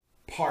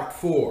part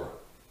 4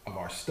 of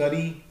our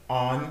study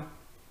on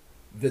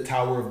the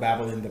Tower of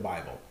Babel in the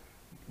Bible.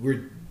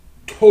 We're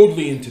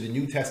totally into the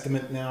New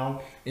Testament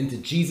now, into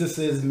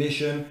Jesus's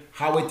mission,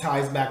 how it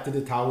ties back to the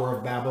Tower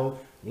of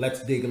Babel.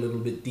 Let's dig a little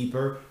bit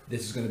deeper.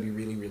 This is going to be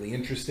really, really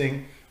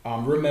interesting.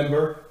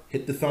 Remember,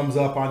 hit the thumbs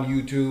up on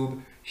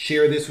YouTube.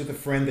 Share this with a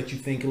friend that you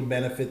think will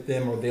benefit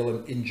them or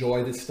they'll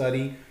enjoy the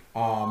study.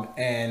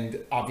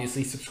 And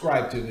obviously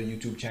subscribe to the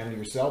YouTube channel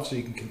yourself so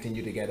you can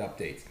continue to get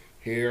updates.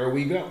 Here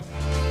we go.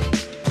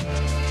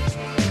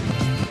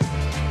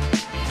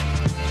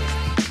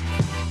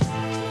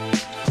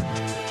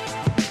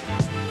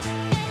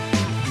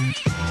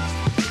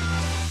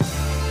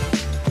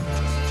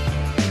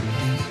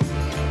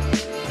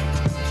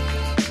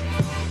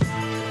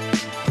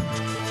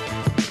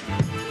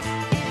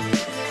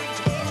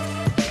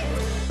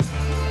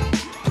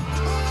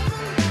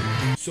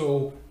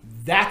 So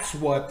that's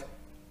what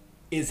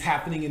is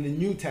happening in the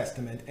New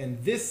Testament,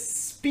 and this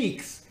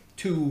speaks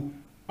to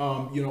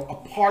a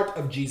part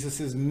of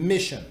Jesus's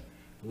mission.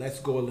 Let's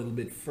go a little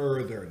bit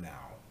further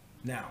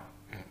now.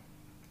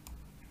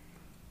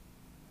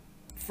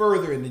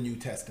 Further in the New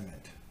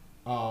Testament,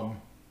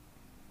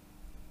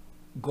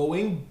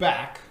 going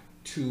back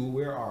to,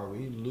 where are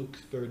we? Luke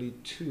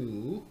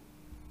 32.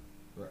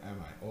 Where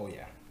am I? Oh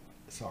yeah,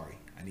 sorry.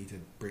 I need to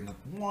bring up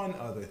one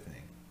other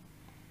thing.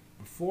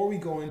 Before we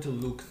go into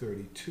Luke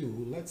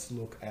 32, let's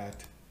look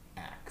at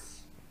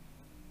Acts.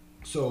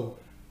 So,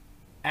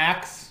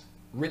 Acts,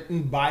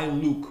 written by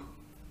Luke,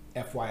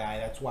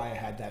 FYI, that's why I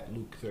had that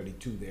Luke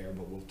 32 there,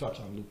 but we'll touch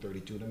on Luke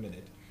 32 in a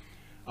minute,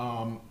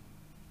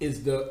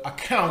 is the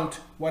account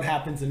what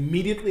happens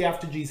immediately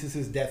after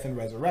Jesus' death and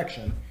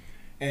resurrection.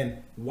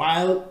 And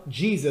while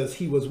Jesus,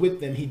 he was with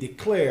them, he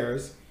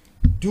declares,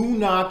 do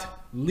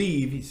not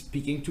leave, he's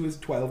speaking to his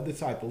 12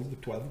 disciples, the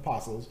 12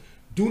 apostles,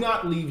 do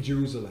not leave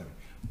Jerusalem,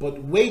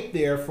 but wait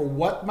there for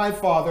what my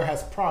Father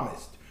has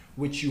promised,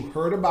 which you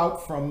heard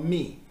about from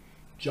me.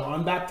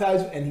 John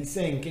baptized, and he's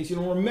saying, in case you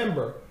don't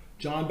remember,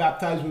 John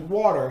baptized with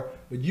water,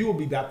 but you will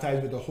be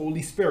baptized with the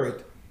Holy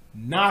Spirit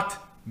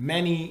not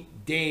many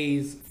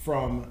days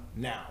from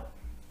now.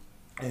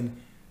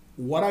 And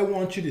what I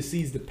want you to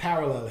see is the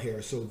parallel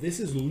here. So this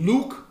is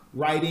Luke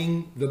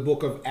writing the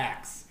book of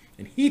Acts,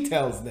 and he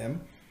tells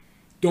them,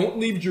 don't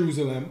leave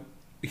Jerusalem.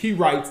 He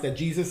writes that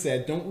Jesus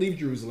said, don't leave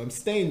Jerusalem,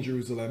 stay in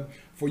Jerusalem,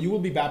 for you will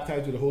be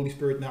baptized with the Holy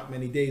Spirit not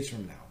many days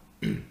from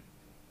now.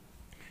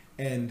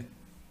 And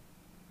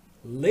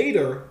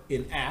later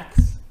in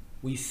Acts,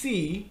 we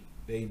see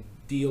they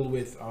deal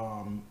with,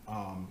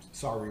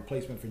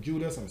 replacement for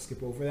Judas. I'm going to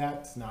skip over that.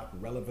 It's not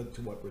relevant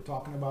to what we're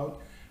talking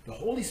about. The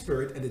Holy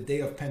Spirit and the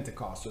day of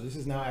Pentecost. So this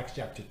is now Acts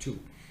chapter 2.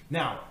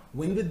 Now,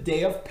 when the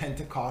day of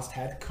Pentecost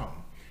had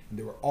come, and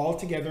they were all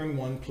together in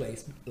one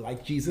place,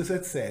 like Jesus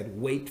had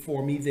said, wait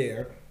for me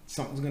there.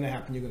 Something's going to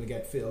happen. You're going to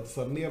get filled.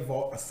 Suddenly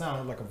a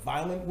sound like a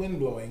violent wind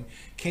blowing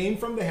came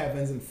from the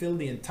heavens and filled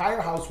the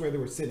entire house where they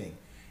were sitting.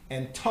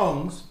 And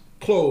tongues,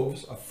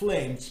 cloves of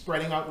flame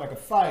spreading out like a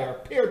fire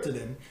appeared to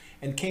them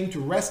and came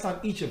to rest on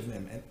each of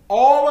them. And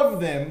all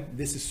of them,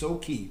 this is so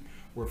key,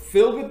 were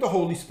filled with the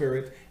Holy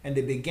Spirit, and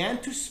they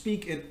began to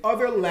speak in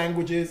other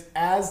languages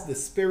as the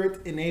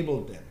Spirit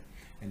enabled them.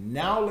 And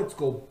now let's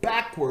go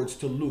backwards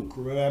to Luke.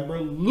 Remember,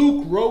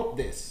 Luke wrote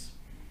this.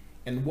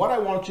 And what I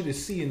want you to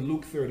see in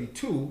Luke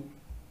 32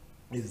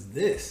 is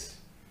this.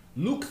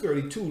 Luke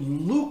 32,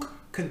 Luke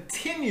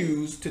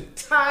continues to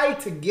tie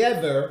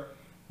together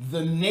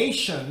the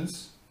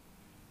nations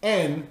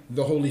and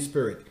the Holy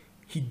Spirit.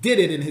 He did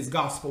it in his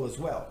gospel as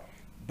well.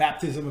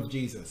 Baptism of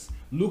Jesus.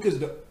 Luke is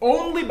the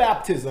only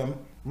baptism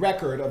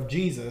record of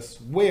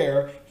Jesus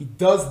where he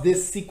does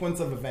this sequence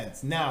of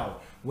events. Now,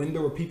 when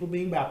there were people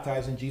being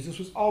baptized and Jesus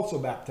was also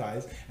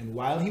baptized, and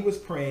while he was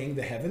praying,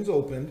 the heavens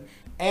opened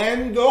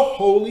and the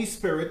Holy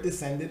Spirit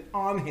descended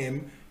on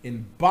him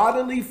in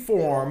bodily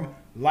form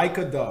like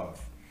a dove.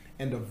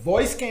 And a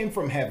voice came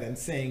from heaven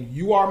saying,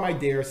 you are my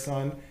dear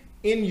son,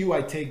 in you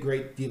I take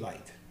great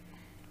delight.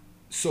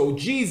 So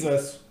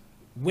Jesus,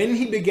 when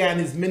he began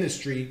his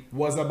ministry,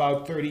 was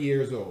about 30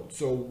 years old.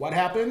 So what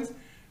happens?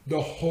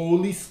 The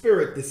Holy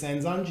Spirit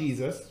descends on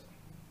Jesus.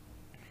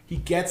 He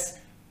gets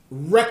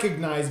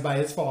recognized by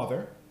his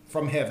Father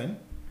from heaven.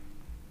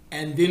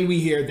 And then we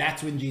hear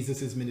that's when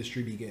Jesus'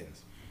 ministry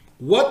begins.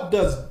 What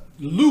does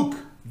Luke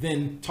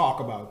then talk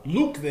about?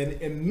 Luke then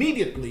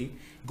immediately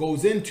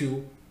goes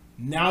into,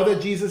 now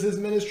that Jesus'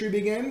 ministry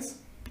begins,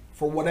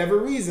 for whatever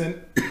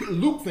reason,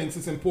 Luke thinks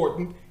it's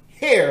important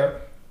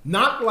here,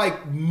 not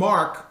like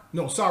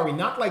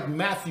not like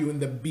Matthew in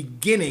the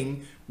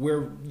beginning,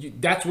 where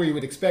that's where you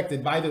would expect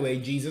it. By the way,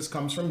 Jesus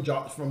comes from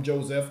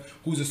Joseph,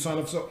 who's a son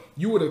of, so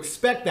you would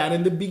expect that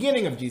in the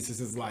beginning of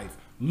Jesus's life.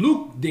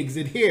 Luke digs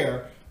it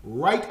here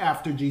right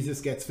after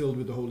Jesus gets filled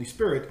with the Holy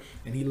Spirit,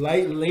 and he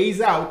lays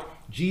out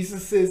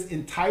Jesus's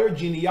entire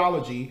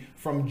genealogy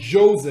from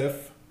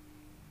Joseph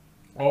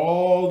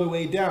all the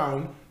way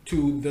down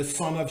to the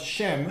son of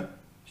Shem,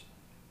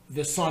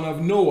 the son of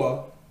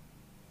Noah,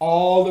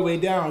 all the way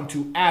down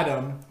to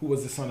Adam, who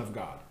was the son of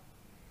God.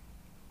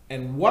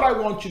 And what I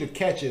want you to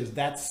catch is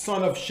that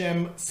son of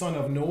Shem, son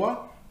of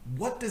Noah.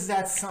 What does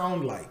that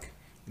sound like?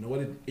 You know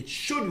what? It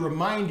should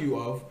remind you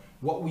of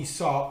what we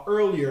saw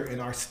earlier in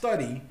our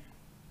study,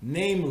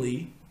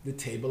 namely the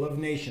Table of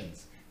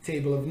Nations.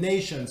 Table of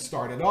Nations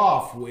started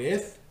off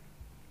with,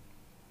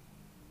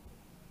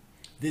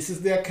 this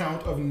is the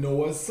account of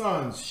Noah's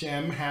sons,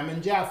 Shem, Ham,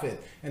 and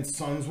Japheth. And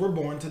sons were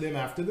born to them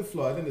after the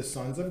flood, and the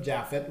sons of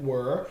Japheth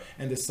were,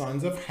 and the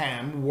sons of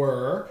Ham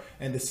were,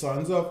 and the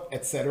sons of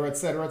etc.,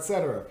 etc.,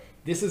 etc.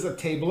 This is a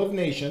Table of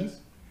Nations,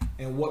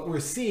 and what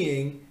we're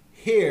seeing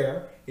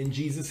here in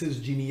Jesus's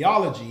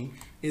genealogy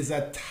is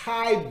a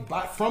tie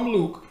back from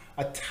Luke,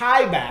 a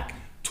tie back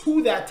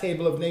to that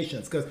Table of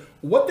Nations. Because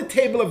what the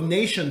Table of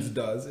Nations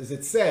does is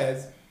it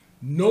says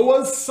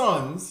Noah's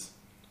sons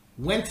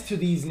went to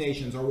these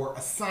nations or were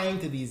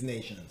assigned to these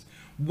nations.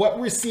 What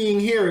we're seeing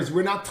here is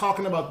we're not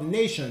talking about the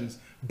nations,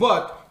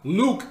 but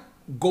Luke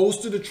goes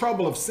to the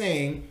trouble of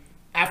saying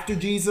after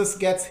Jesus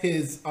gets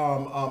his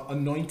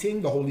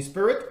anointing, the Holy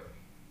Spirit,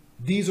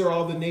 these are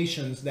all the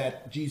nations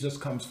that Jesus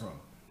comes from.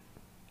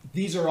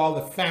 These are all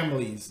the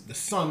families, the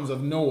sons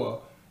of Noah,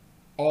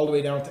 all the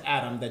way down to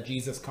Adam that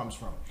Jesus comes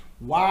from.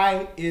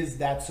 Why is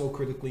that so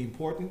critically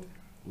important?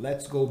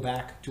 Let's go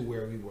back to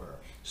where we were.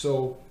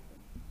 So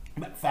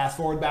fast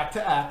forward back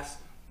to Acts.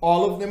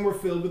 All of them were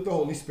filled with the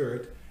Holy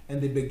Spirit,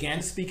 and they began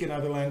to speak in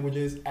other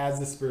languages as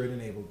the Spirit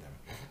enabled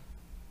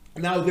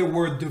them. Now there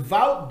were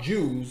devout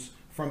Jews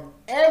from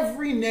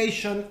every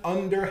nation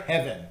under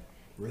heaven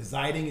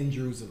residing in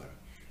Jerusalem.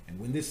 And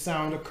when this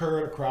sound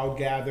occurred, a crowd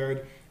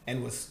gathered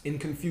and was in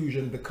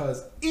confusion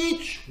because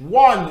each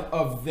one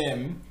of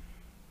them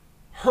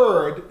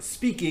heard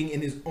speaking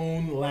in his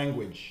own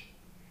language.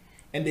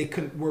 And they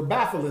were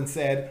baffled and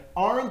said,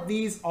 aren't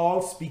these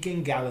all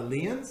speaking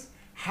Galileans?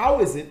 How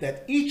is it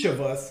that each of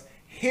us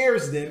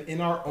hears them in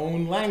our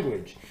own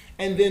language?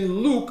 And then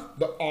Luke,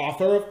 the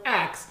author of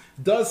Acts,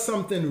 does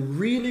something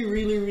really,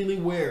 really, really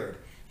weird.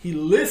 He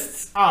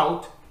lists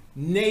out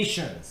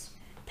nations: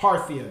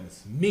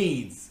 Parthians,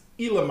 Medes,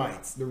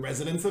 Elamites, the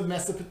residents of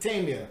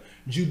Mesopotamia,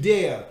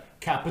 Judea,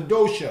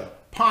 Cappadocia,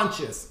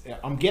 Pontus,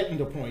 I'm getting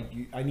the point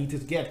I need to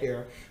get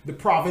here, the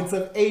province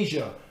of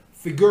Asia,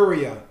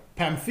 Phrygia,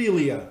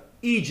 Pamphylia,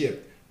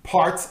 Egypt,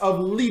 parts of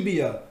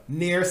Libya,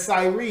 near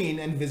Cyrene,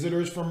 and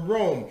visitors from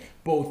Rome,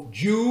 both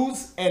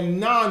Jews and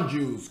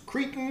non-Jews,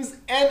 Cretans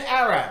and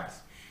Arabs.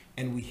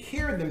 And we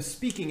hear them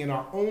speaking in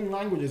our own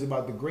languages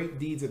about the great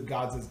deeds that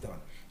God has done.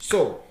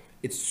 So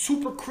it's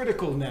super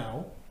critical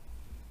now.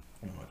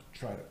 I'm going to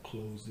try to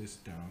close this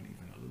down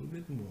even a little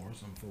bit more,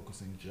 so I'm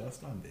focusing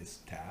just on this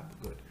tab.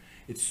 Good.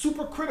 It's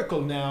super critical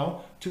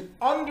now to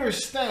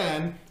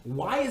understand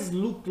why is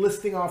Luke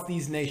listing off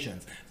these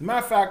nations. As a matter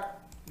of fact,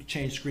 let me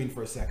change screen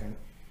for a second.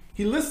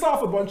 He lists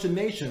off a bunch of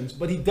nations,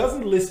 but he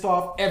doesn't list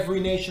off every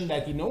nation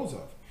that he knows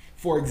of.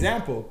 For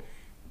example,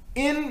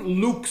 in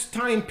Luke's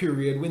time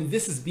period, when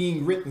this is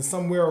being written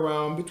somewhere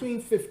around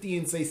between 50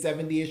 and say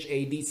 70-ish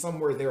AD,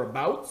 somewhere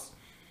thereabouts,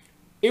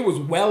 it was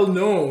well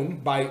known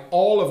by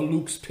all of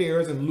Luke's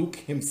peers and Luke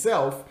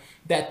himself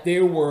that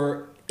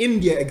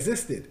India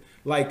existed.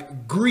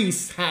 Like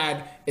Greece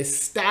had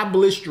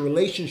established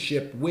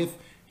relationship with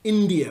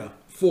India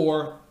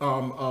for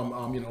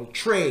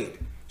trade.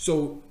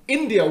 So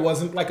India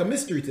wasn't like a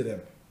mystery to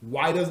them.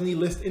 Why doesn't he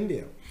list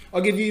India?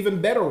 I'll give you an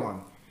even better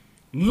one.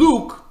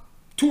 Luke,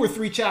 2 or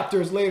 3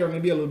 chapters later,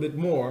 maybe a little bit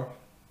more,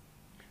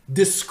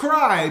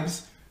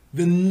 describes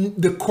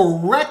the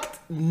correct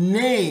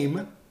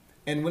name,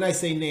 and when I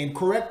say name,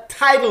 correct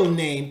title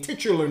name,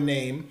 titular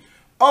name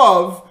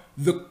of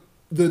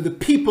the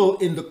people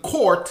in the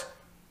court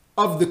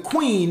of the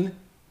queen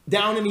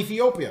down in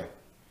Ethiopia.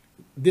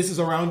 This is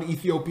around the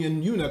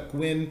Ethiopian eunuch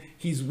when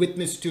he's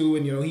witnessed to,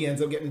 and he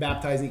ends up getting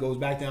baptized. And he goes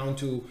back down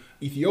to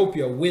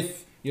Ethiopia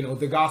with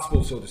the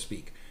gospel, so to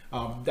speak.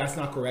 That's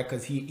not correct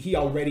because he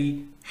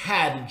already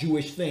had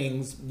Jewish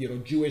things,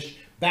 Jewish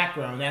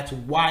background. That's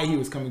why he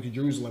was coming to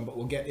Jerusalem. But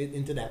we'll get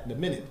into that in a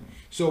minute.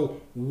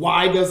 So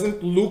why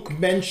doesn't Luke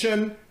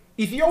mention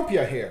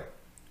Ethiopia here?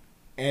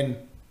 And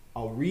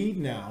I'll read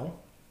now.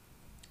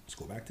 Let's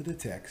go back to the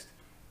text.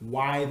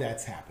 Why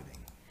that's happening.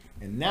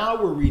 And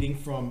now we're reading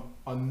from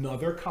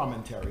another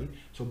commentary.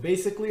 So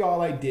basically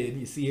all I did,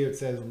 you see here it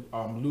says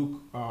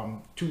Luke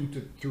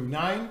 2 through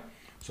 9.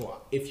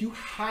 So if you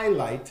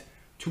highlight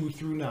 2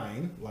 through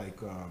 9, like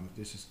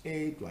this is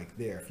 8, like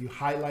there. If you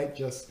highlight,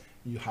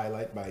 you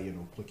highlight by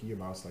clicking your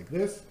mouse like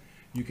this.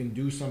 You can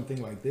do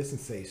something like this and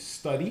say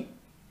study,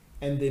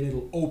 and then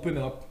it'll open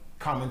up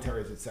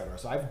commentaries, etc.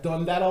 So I've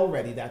done that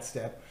already, that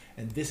step.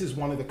 And this is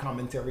one of the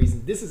commentaries,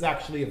 and this is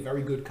actually a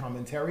very good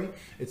commentary.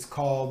 It's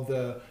called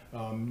the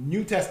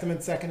New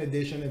Testament Second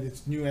Edition, and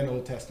it's New and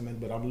Old Testament,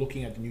 but I'm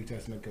looking at the New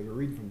Testament because we're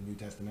reading from the New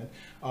Testament.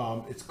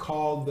 It's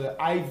called the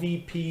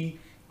IVP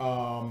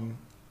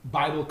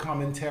Bible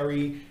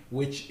Commentary,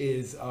 which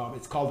is,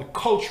 it's called the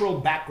Cultural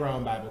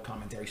Background Bible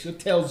Commentary. So it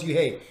tells you,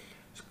 hey,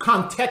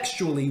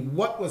 contextually,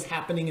 what was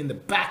happening in the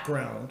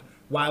background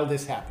while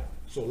this happened.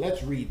 So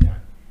let's read that.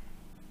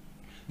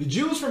 The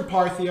Jews from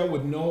Parthia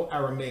would know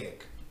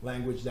Aramaic,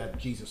 language that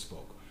Jesus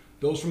spoke.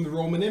 Those from the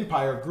Roman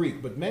Empire,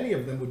 Greek, but many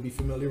of them would be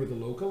familiar with the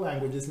local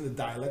languages and the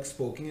dialects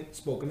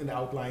spoken in the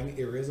outlying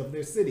areas of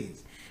their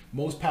cities.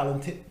 Most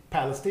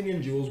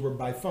Palestinian Jews were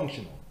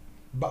bilingual.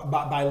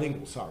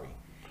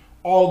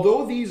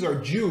 Although these are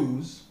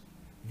Jews,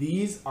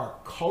 these are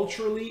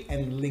culturally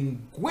and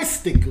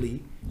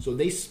linguistically, so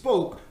they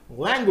spoke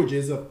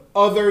languages of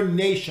other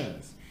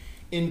nations.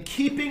 In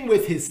keeping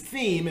with his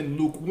theme in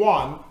Luke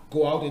 1,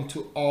 go out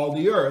into all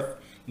the earth,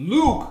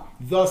 Luke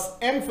thus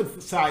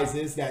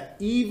emphasizes that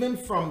even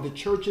from the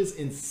church's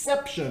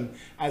inception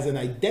as an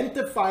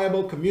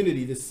identifiable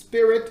community, the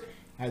Spirit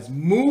has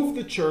moved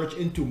the church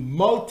into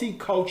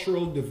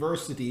multicultural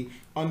diversity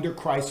under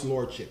Christ's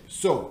lordship.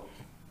 So,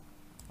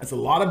 that's a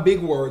lot of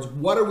big words.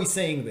 What are we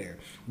saying there?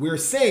 We're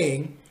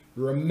saying,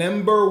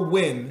 remember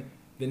when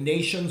the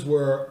nations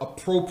were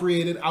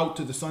appropriated out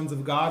to the sons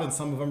of God and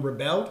some of them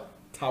rebelled?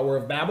 Tower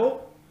of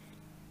Babel.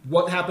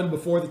 What happened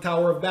before the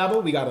Tower of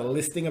Babel? We got a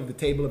listing of the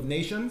table of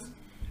nations.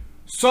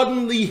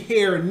 Suddenly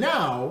here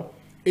now,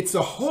 it's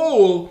a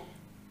whole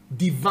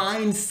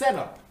divine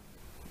setup.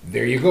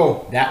 There you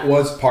go. That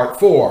was part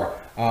 4.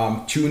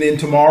 Tune in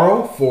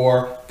tomorrow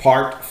for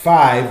part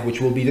 5, which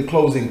will be the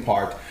closing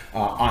part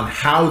on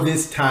how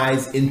this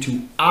ties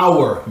into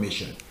our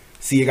mission.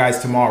 See you guys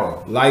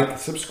tomorrow. Like,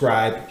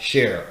 subscribe,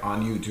 share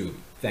on YouTube.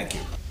 Thank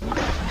you.